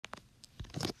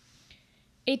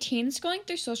A teen scrolling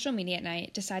through social media at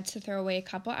night decides to throw away a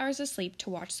couple hours of sleep to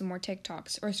watch some more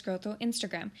TikToks or scroll through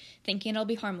Instagram, thinking it'll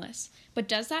be harmless. But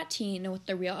does that teen know what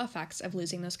the real effects of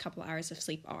losing those couple hours of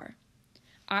sleep are?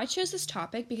 I chose this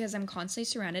topic because I'm constantly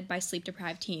surrounded by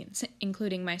sleep-deprived teens,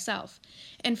 including myself.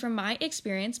 And from my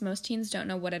experience, most teens don't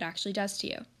know what it actually does to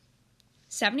you.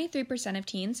 73% of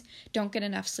teens don't get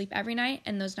enough sleep every night,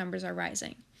 and those numbers are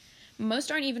rising. Most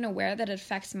aren't even aware that it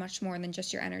affects much more than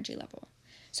just your energy level.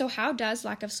 So how does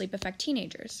lack of sleep affect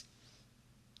teenagers?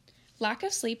 Lack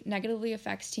of sleep negatively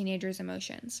affects teenagers'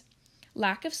 emotions.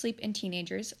 Lack of sleep in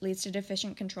teenagers leads to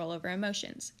deficient control over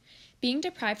emotions. Being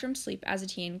deprived from sleep as a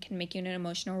teen can make you an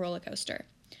emotional roller coaster.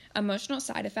 Emotional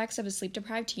side effects of a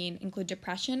sleep-deprived teen include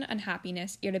depression,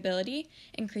 unhappiness, irritability,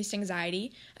 increased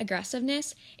anxiety,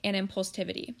 aggressiveness, and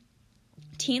impulsivity.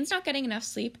 Teens not getting enough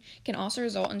sleep can also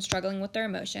result in struggling with their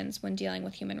emotions when dealing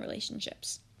with human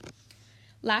relationships.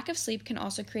 Lack of sleep can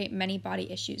also create many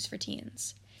body issues for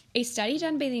teens. A study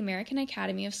done by the American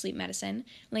Academy of Sleep Medicine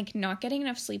linked not getting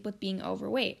enough sleep with being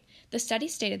overweight. The study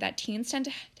stated that teens tend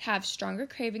to have stronger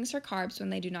cravings for carbs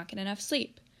when they do not get enough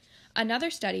sleep.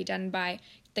 Another study done by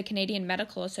the Canadian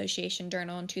Medical Association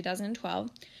Journal in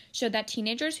 2012 showed that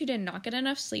teenagers who did not get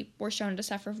enough sleep were shown to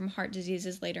suffer from heart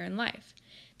diseases later in life.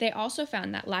 They also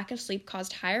found that lack of sleep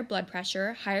caused higher blood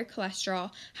pressure, higher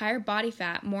cholesterol, higher body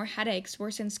fat, more headaches,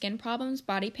 worsened skin problems,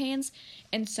 body pains,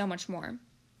 and so much more.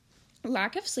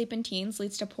 Lack of sleep in teens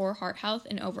leads to poor heart health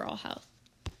and overall health.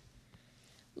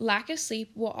 Lack of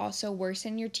sleep will also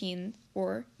worsen your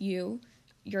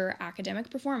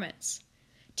academic performance.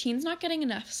 Teens not getting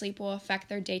enough sleep will affect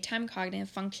their daytime cognitive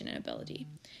function and ability.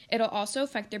 It'll also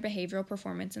affect their behavioral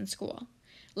performance in school.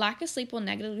 Lack of sleep will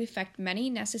negatively affect many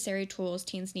necessary tools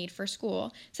teens need for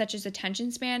school, such as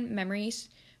attention span, memories,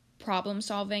 problem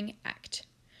solving, ACT.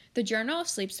 The Journal of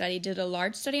Sleep Study did a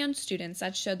large study on students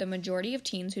that showed the majority of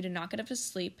teens who did not get enough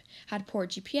sleep had poor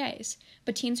GPAs,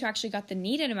 but teens who actually got the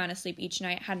needed amount of sleep each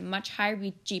night had much higher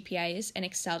GPAs and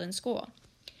excelled in school.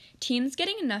 Teens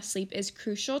getting enough sleep is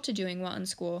crucial to doing well in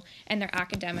school, and their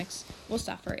academics will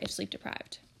suffer if sleep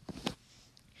deprived.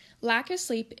 Lack of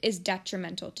sleep is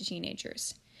detrimental to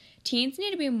teenagers. Teens need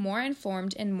to be more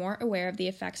informed and more aware of the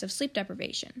effects of sleep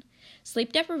deprivation.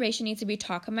 Sleep deprivation needs to be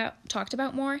talked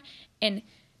about more, and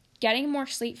getting more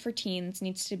sleep for teens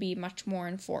needs to be much more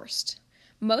enforced.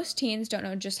 Most teens don't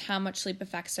know just how much sleep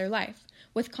affects their life.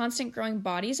 With constant growing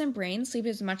bodies and brains, sleep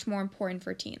is much more important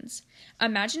for teens.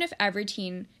 Imagine if every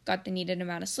teen got the needed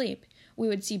amount of sleep. We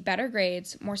would see better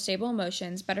grades, more stable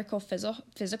emotions, better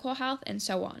physical health, and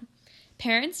so on.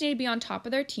 Parents need to be on top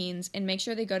of their teens and make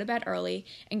sure they go to bed early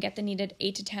and get the needed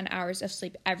 8 to 10 hours of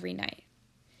sleep every night.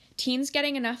 Teens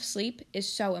getting enough sleep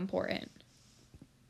is so important.